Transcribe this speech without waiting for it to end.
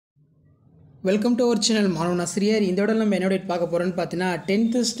Welcome to our channel மாணவன் ஆசிரியர். இந்த விட நம்ம என்னோட பார்க்க போகிறோன்னு பார்த்தீங்கன்னா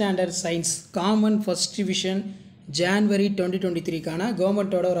 10th standard science common first division January 2023க்கான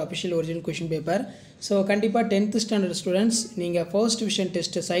கவர்மெண்ட்டோட ஒரு official original question paper. So கண்டிப்பாக 10th ஸ்டாண்டர்ட் ஸ்டூடெண்ட்ஸ் நீங்கள் ஃபர்ஸ்ட் டிவிஷன்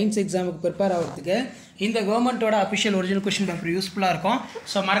டெஸ்ட் சயின்ஸ் எக்ஸாமுக்கு ப்ரிப்பேர் ஆகிறதுக்கு இந்த கவர்மெண்ட்டோட அஃபிஷியல் ஒரிஜினல் கொஷின் பேப்பர் யூஸ்ஃபுல்லாக இருக்கும்.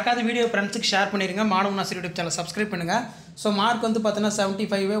 ஸோ மறக்காத வீடியோ ஃப்ரெண்ட்ஸுக்கு ஷேர் பண்ணிடுங்க. மாணவன் ஆசிரியர் யூடியூப் சேனல் சப்ஸ்கிரைப் பண்ணுங்கள். ஸோ மார்க் வந்து பார்த்தீங்கன்னா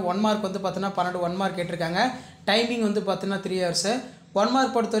 75, 1 மார்க் வந்து பார்த்தீங்கன்னா 12 1 மார்க் கேட்டிருக்காங்க. டைமிங் வந்து பார்த்தீங்கன்னா 3 hours. 1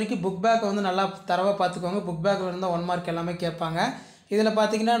 மார்க் பொறுத்த வரைக்கும் புக் பேக் வந்து நல்லா தரவாக பார்த்துக்கோங்க. புக் பேக்கில் இருந்தால் 1 மார்க் எல்லாமே கேட்பாங்க. இதில்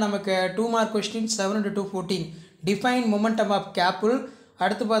பார்த்தீங்கன்னா நமக்கு 2 mark question 7 to 14 define momentum of கேப்புல்.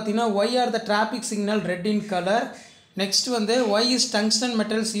 அடுத்து பார்த்தீங்கன்னா Y R the traffic signal red in colour. Next வந்து Y is tungsten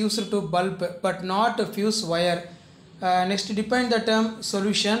metals used to bulb but not fuse wire. Next define the term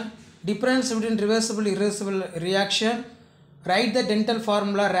solution. Difference between reversible irreversible reaction. Right the dental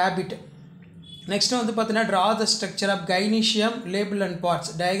formula rapid. Next வந்து பார்த்தீங்கன்னா draw the structure of கைனீஷியம் label and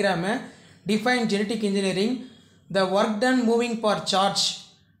parts diagram. Define genetic engineering. The work done moving for charge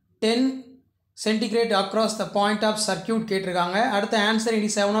 10 centigrade across the point of circuit கேட்டிருக்காங்க. அடுத்த answer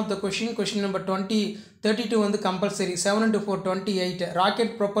 87 of the question number 32 வந்து compulsory. 7 into 4 28.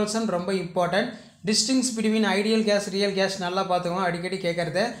 Rocket propulsion ரொம்ப important. டிஸ்டிங்ஸ் between ideal case real case நல்லா பார்த்துக்கோங்க, அடிக்கடி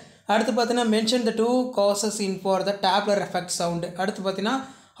கேட்குறது. அடுத்து பார்த்தீங்கன்னா mention the 2 causes in for the tabler effect sound. அடுத்து பார்த்தீங்கன்னா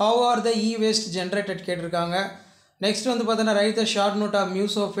how are the e-waste generated கேட்டிருக்காங்க. நெக்ஸ்ட் வந்து பார்த்தீங்கன்னா right the short note of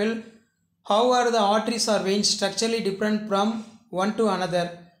மியூசோஃபில். how are the arteries or veins structurally different from one to another.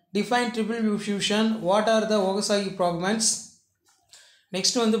 Define triple fusion. What are the Ogasaki fragments.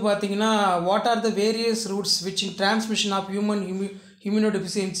 Next வந்து பார்த்தீங்கன்னா what are the various routes which in transmission of human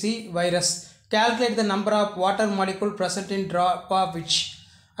immunodeficiency virus. Calculate the number of water molecule present in drop of which.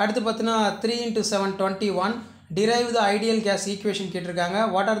 அடுத்து பார்த்தீங்கன்னா 3 into 7 21. Derive the ideal gas equation கேட்டிருக்காங்க.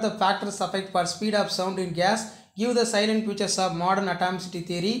 What are the factors affect for speed of sound in gas. Give the silent features of modern atomicity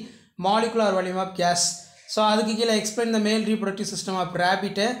theory. Molecular volume of gas. So அதுக்கு கீழே explain the மேல் reproductive system of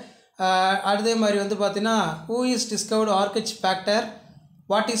rabbit. அதே மாதிரி வந்து பார்த்தீங்கன்னா who is discovered ஆர்கச் factor.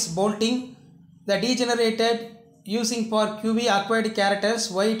 What is போல்ட்டிங். The degenerated using for QV acquired characters.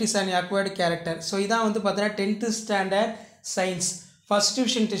 Why it is an acquired character. So இதான் வந்து பார்த்தீங்கன்னா 10th standard science first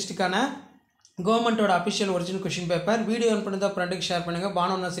division டெஸ்ட்டுக்கான கவர்மெண்ட்டோட official original question paper. Video பண்ணுறதா ஃப்ரெண்டுக்கு ஷேர் பண்ணுங்கள்.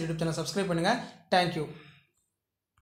 பானவன் ஆசிரியர் YouTube channel subscribe பண்ணுங்கள். Thank you.